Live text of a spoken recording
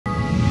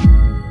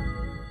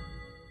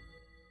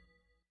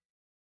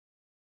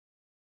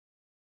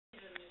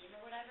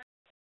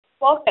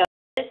Welcome.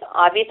 This is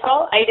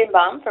Avital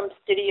Eidenbaum from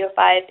Studio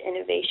 5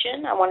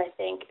 Innovation. I want to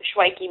thank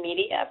Shweiki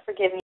Media for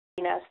giving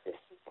us this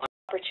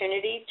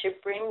opportunity to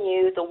bring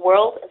you the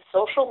world of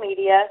social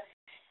media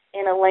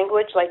in a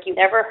language like you've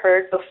never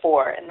heard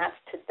before, and that's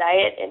to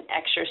diet and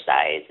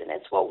exercise. And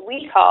it's what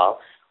we call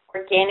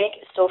organic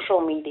social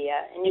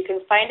media. And you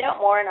can find out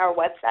more on our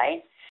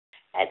website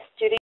at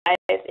Studio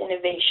 5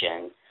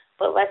 Innovation.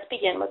 But let's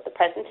begin with the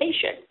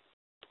presentation.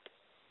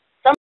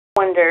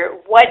 Wonder,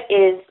 what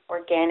is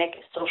organic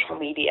social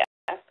media?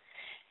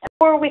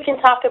 Before we can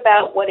talk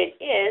about what it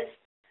is,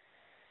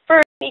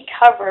 first we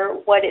cover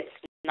what it's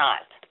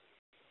not.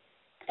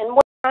 And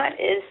what it's not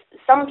is,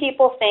 some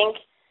people think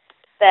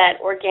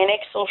that organic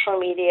social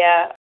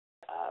media,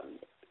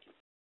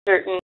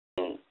 certain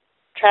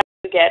traffic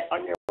you get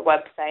on your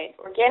website.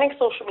 Organic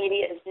social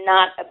media is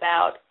not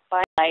about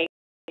buying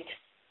likes,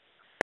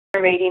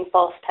 generating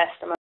false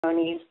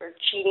testimonies, or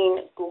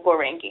cheating Google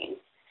rankings.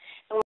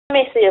 I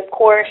may say, of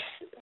course,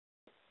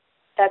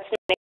 that's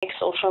not what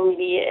social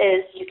media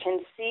is. You can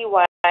see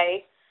why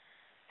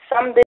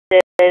some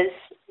businesses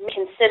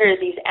consider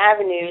these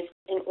avenues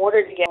in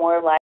order to get more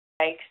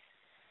likes,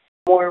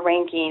 more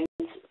rankings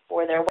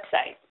for their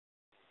website.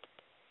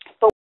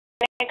 But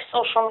organic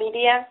social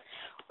media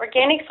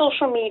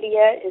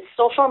is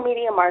social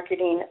media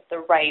marketing the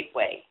right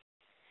way.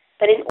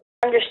 But in order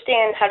to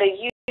understand how to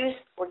use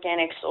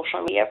organic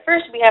social media,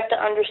 first we have to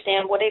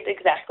understand what it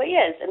exactly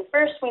is. And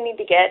first we need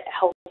to get a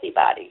healthy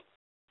body.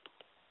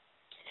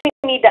 We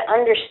need to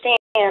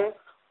understand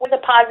what are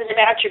the positive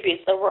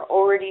attributes that we're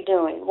already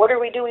doing. What are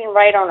we doing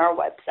right on our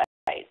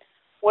website?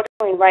 What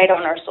are we doing right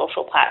on our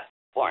social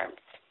platforms?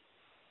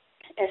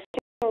 And so we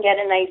can get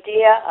an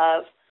idea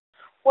of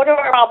what are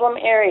our problem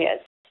areas?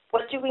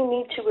 What do we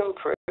need to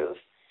improve?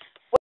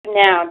 What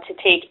now to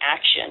take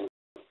action?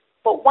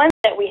 But one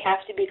that we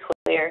have to be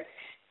clear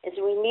is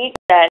we need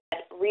to set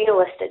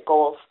realistic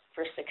goals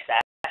for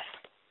success.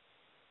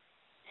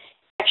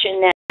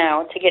 Action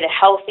now to get a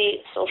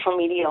healthy social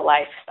media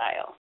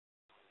lifestyle.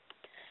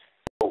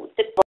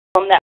 The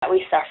problem that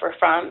we suffer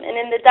from, and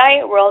in the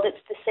diet world,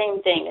 it's the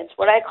same thing. It's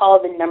what I call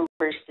the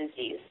numbers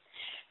disease.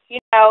 You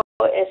know,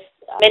 if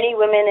many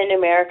women in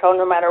America,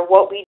 no matter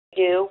what we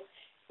do,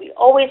 we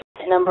always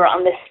put a number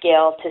on the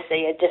scale to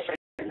say a different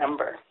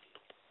number.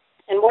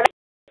 And what is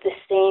the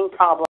same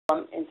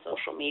problem in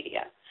social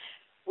media?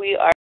 We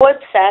are so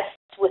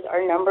obsessed with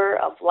our number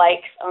of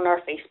likes on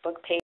our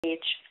Facebook page,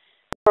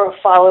 or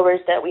followers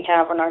that we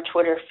have on our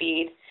Twitter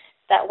feed,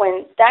 that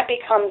when that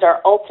becomes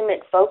our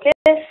ultimate focus,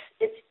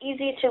 it's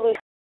easy to lose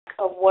track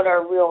of what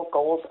our real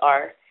goals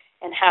are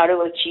and how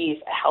to achieve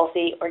a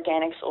healthy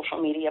organic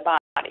social media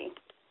body.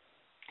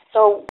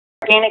 So,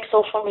 organic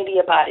social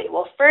media body.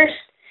 Well, first,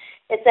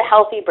 it's a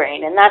healthy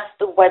brain, and that's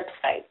the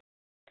website.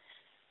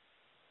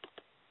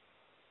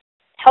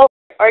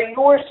 Are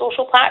your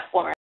social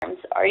platforms?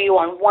 Are you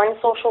on one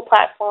social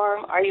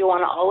platform? Are you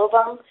on all of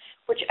them?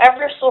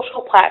 Whichever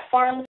social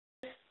platforms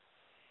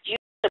you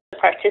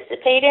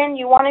participate in,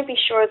 you want to be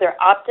sure they're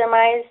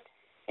optimized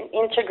and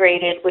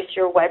integrated with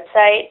your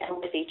website and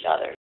with each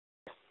other.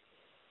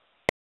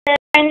 What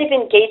kind of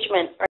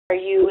engagement are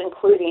you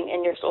including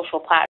in your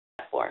social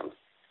platforms?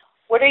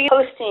 What are you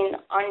posting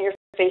on your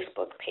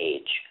Facebook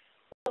page?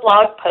 What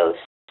blog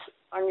posts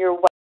on your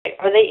website,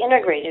 are they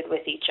integrated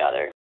with each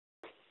other?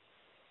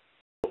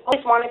 You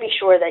always want to be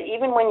sure that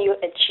even when you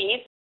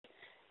achieve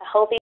a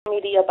healthy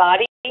media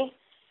body,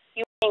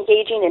 you're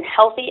engaging in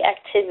healthy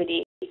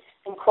activity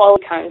and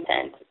quality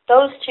content.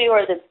 Those two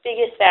are the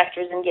biggest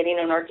factors in getting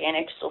an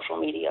organic social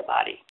media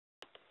body.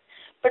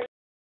 But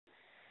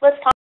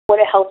let's talk about what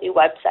a healthy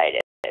website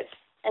is.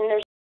 And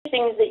there's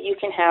things that you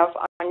can have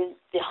on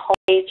the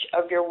homepage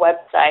of your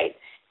website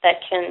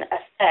that can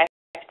affect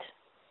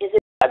is a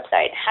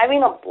website.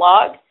 Having a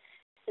blog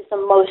is the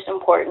most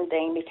important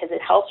thing because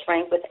it helps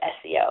rank with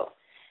SEO.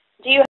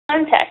 Do you have a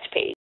contact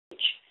page?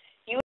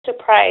 You are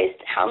surprised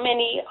how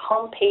many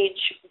homepage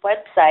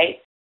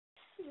websites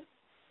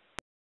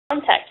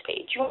contact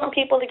page. You want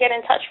people to get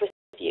in touch with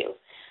you.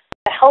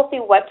 A healthy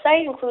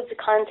website includes a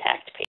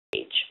contact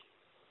page.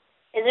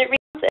 Is it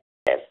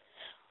responsive?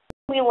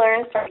 What we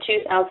learned from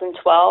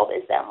 2012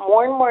 is that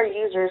more and more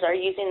users are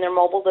using their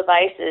mobile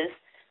devices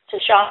to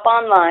shop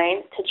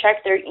online, to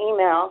check their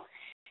email,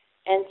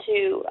 and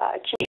to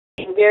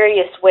communicate in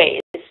various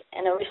ways.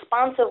 And a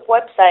responsive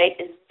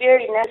website is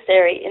very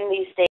necessary in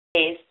these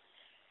days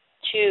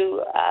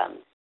to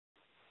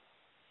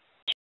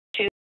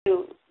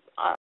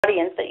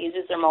audience that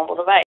uses their mobile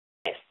device.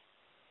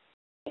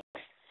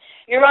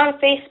 You're on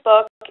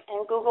Facebook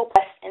and Google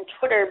Plus and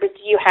Twitter, but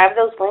do you have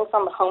those links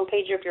on the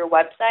homepage of your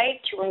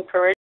website to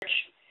encourage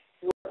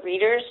your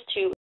readers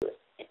to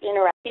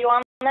interact with you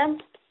on them?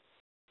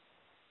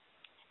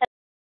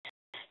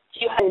 Do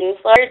you have a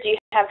newsletter? Do you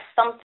have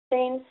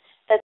something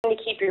that's going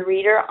to keep your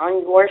reader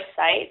on your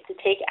site to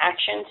take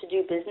action to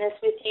do business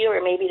with you,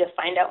 or maybe to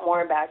find out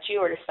more about you,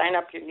 or to sign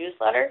up your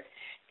newsletter?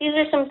 These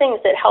are some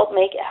things that help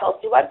make a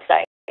healthy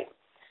website.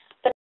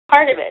 But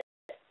part of it.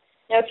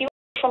 Now, if you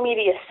want social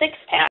media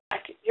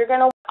six-pack, you're going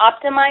to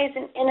optimize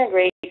and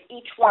integrate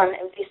each one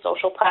of these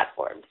social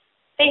platforms: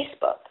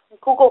 Facebook,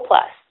 Google+,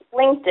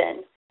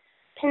 LinkedIn,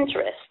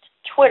 Pinterest,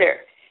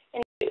 Twitter,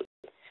 and YouTube.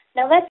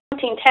 Now that's a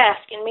daunting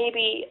task, and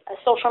maybe a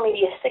social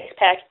media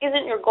six-pack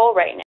isn't your goal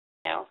right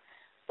now,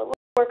 but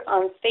let's work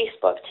on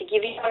Facebook to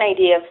give you an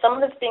idea of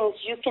some of the things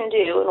you can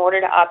do in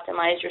order to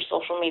optimize your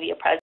social media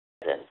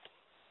presence.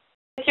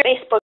 With your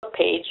Facebook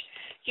page,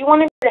 you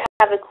want to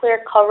have a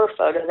clear cover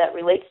photo that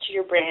relates to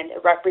your brand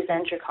and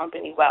represents your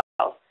company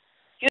well.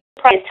 You're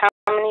surprised how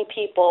many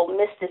people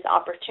miss this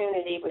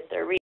opportunity with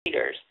their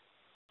readers.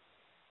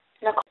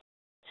 Now,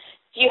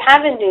 do you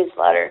have a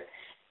newsletter?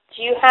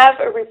 Do you have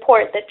a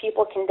report that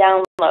people can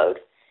download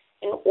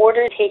in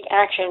order to take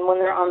action when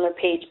they're on their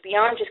page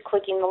beyond just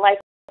clicking the like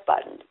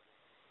button?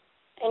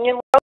 And your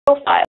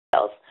profiles,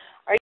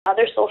 are you on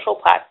other social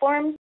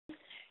platforms?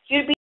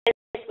 You'd be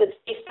amazed with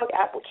Facebook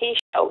application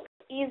how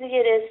easy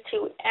it is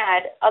to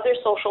add other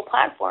social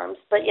platforms,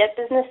 but yet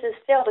businesses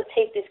fail to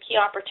take this key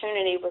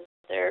opportunity with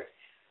their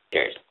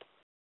readers.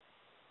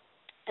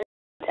 And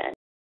content.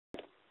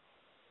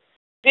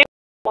 Various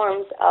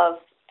forms of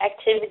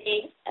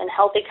activity and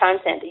healthy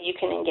content that you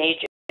can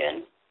engage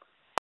in.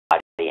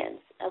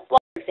 Audience. A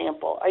blog, for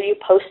example, are you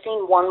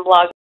posting one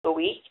blog a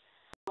week,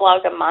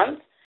 one blog a month?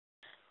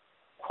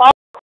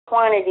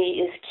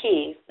 Quantity is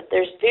key, but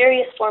there's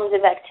various forms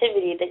of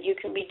activity that you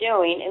can be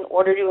doing in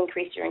order to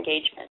increase your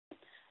engagement.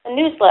 A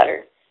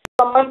newsletter,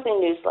 a monthly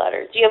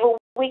newsletter. Do you have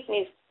a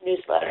weekly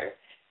newsletter?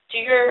 Do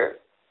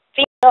your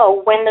fans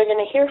know when they're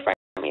going to hear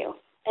from you?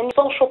 And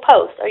social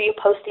posts, are you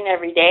posting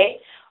every day?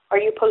 Are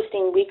you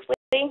posting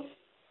weekly?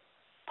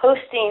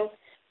 Posting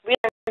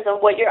really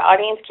on what your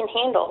audience can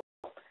handle.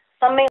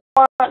 Some may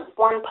want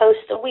one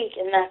post a week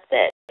and that's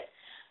it.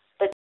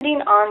 But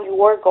depending on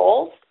your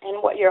goals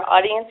and what your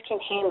audience can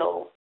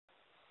handle,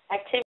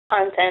 activity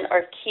content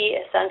are key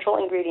essential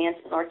ingredients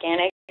in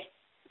organic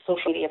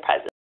social media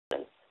presence.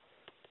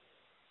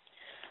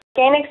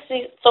 Organic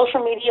social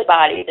media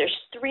body, there's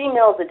 3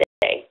 meals a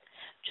day.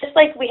 Just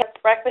like we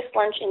have breakfast,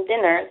 lunch, and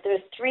dinner,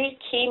 there's 3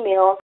 key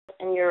meals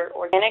in your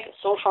organic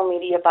social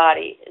media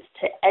body is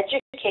to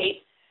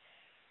educate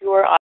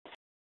your audience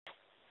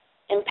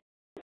and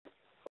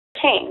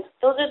retain.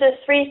 Those are the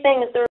 3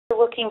 things they're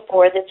looking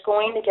for that's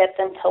going to get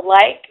them to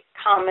like,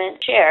 comment,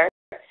 share,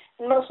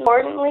 and most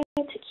importantly,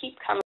 to keep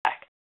coming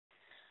back.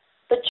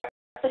 But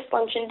breakfast,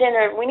 lunch, and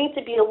dinner, we need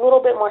to be a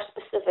little bit more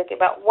specific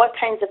about what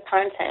kinds of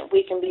content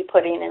we can be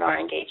putting in our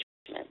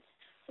engagement.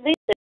 So these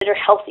are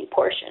healthy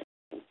portions.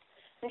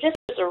 And just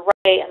there's a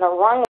right and a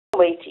wrong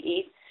way to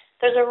eat,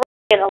 there's a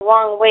right and a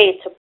wrong way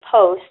to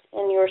post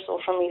in your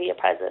social media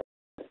presence.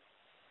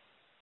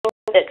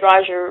 That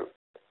draws your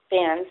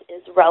fans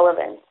is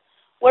relevance.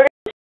 What are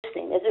you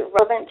posting? Is it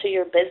relevant to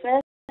your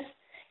business?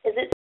 Is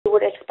it what you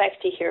would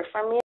expect to hear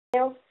from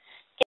you?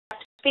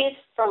 Gas fees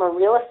from a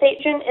real estate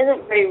agent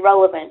isn't very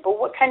relevant, but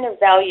what kind of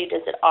value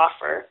does it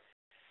offer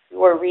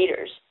your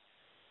readers?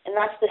 And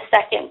that's the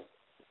second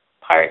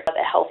part of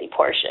the healthy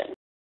portion.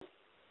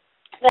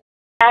 The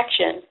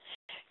action.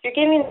 You're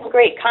giving them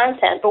great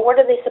content, but what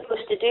are they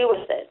supposed to do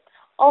with it?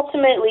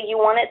 Ultimately, you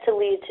want it to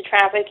lead to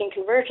traffic and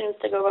conversions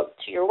to go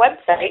to your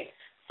website.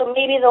 So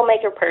maybe they'll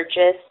make a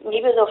purchase,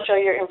 maybe they'll show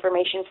your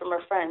information from a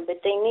friend, but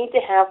they need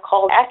to have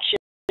call to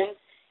action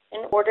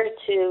in order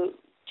to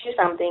do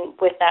something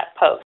with that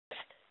post.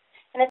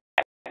 And it's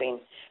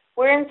happening.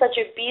 We're in such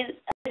a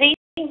busy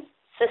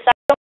society,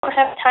 we don't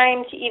have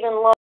time to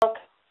even look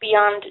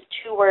beyond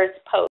 2 words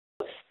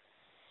posts.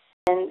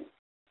 And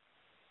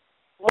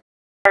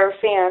our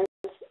fans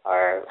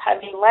are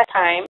having less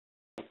time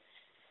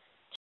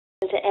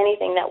to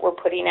anything that we're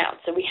putting out.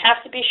 So we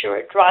have to be sure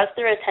it draws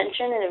their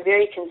attention in a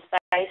very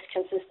concise,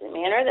 consistent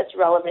manner that's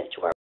relevant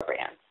to our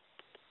brand.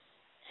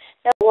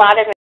 That's a lot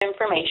of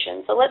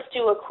information, so let's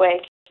do a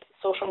quick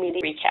social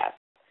media recap.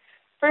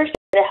 First,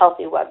 a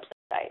healthy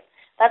website.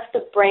 That's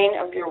the brain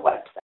of your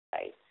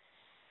website,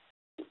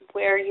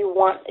 where you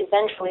want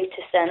eventually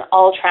to send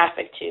all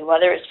traffic to,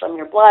 whether it's from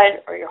your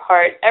blood or your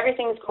heart,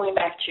 everything's going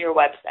back to your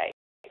website.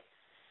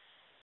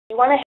 You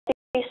want to have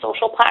these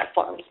social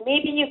platforms.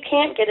 Maybe you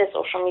can't get a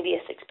social media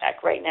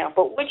six-pack right now,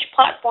 but which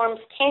platforms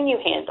can you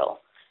handle?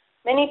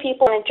 Many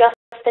people want to just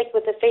stick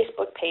with the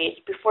Facebook page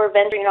before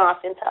venturing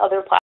off into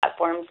other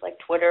platforms like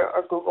Twitter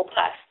or Google+.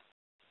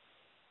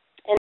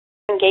 And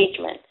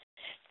engagement.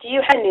 Do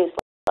you have a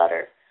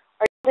newsletter?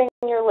 Are you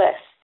building your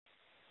list?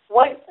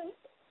 What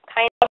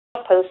kind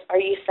of posts are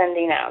you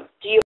sending out?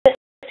 Do you have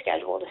a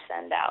schedule to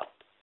send out?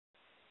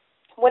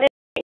 What is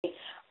it?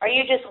 Are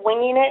you just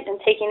winging it and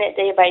taking it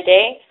day by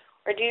day?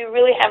 Or do you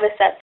really have a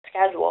set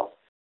schedule?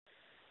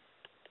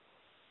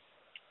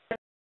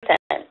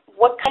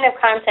 What kind of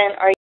content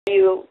are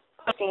you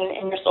posting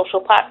in your social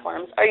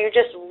platforms? Are you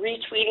just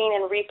retweeting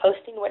and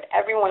reposting what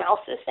everyone else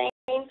is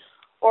saying?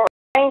 Or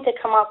trying to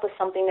come up with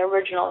something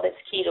original that's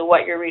key to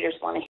what your readers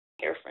want to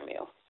hear from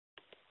you?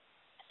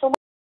 So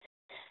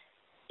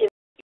if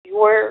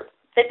your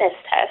fitness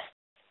test,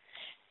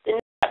 the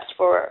next steps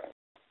for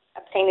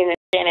obtaining an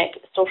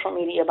organic social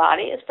media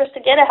body is first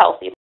to get a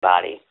healthy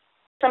body.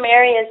 Some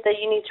areas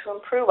that you need to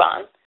improve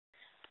on?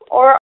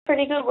 Or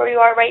pretty good where you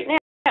are right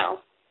now.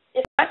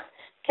 If not,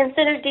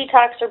 consider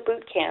detox or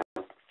boot camp.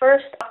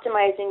 First,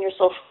 optimizing your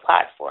social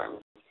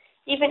platforms.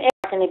 Even if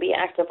you're not going to be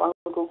active on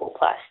Google+,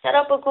 set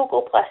up a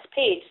Google+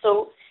 page.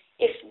 So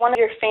if one of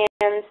your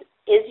fans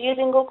is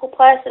using Google+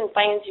 and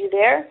finds you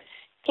there,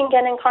 can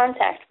get in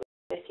contact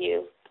with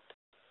you.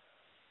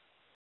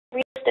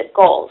 Realistic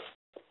goals.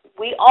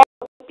 We all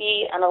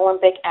be an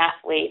Olympic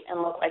athlete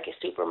and look like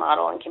a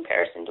supermodel in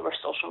comparison to our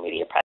social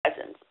media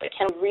presence. But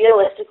can we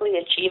realistically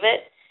achieve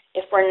it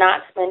if we're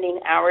not spending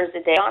hours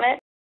a day on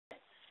it?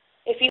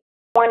 If you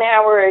 1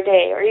 hour a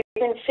day or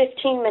even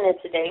 15 minutes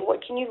a day,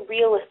 what can you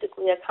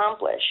realistically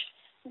accomplish?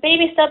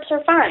 Baby steps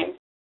are fine.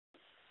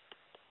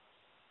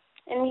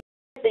 And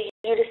that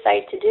you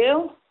decide to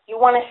do, you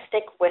want to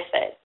stick with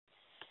it.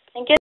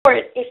 And get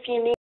support if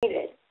you need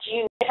it. Do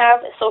you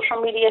have a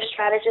social media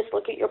strategist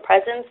look at your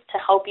presence to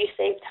help you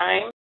save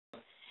time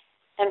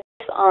and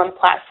focus on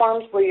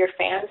platforms where your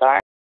fans are?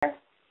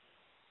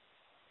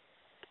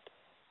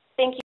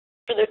 Thank you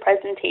for the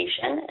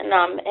presentation.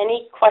 And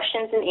any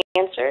questions and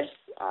answers,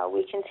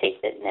 we can take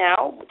it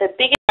now. The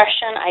biggest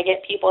question I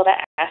get people to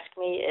ask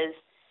me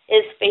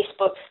is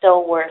Facebook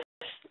still worth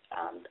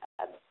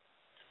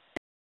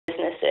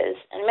businesses?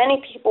 And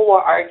many people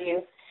will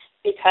argue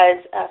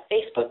because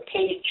Facebook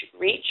page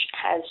reach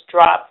has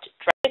dropped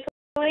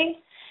drastically,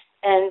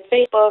 and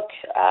Facebook,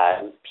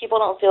 people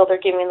don't feel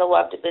they're giving the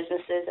love to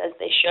businesses as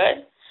they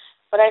should.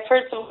 But I've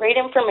heard some great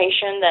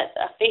information that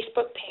a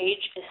Facebook page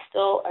is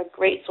still a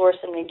great source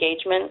of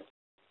engagement.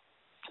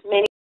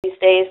 Many these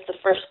days, the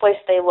first place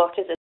they look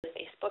is at the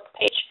Facebook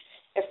page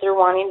if they're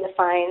wanting to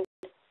find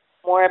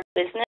more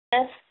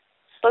business.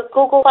 But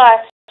Google+,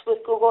 with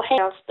Google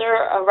Hangouts,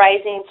 they're a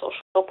rising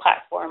social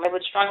platform. I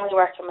would strongly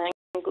recommend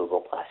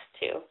Google+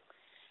 too.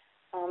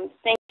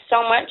 Thank you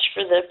so much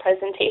for the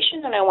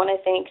presentation, and I want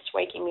to thank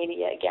Shweiki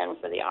Media again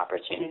for the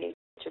opportunity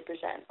to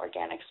present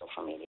organic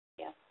social media.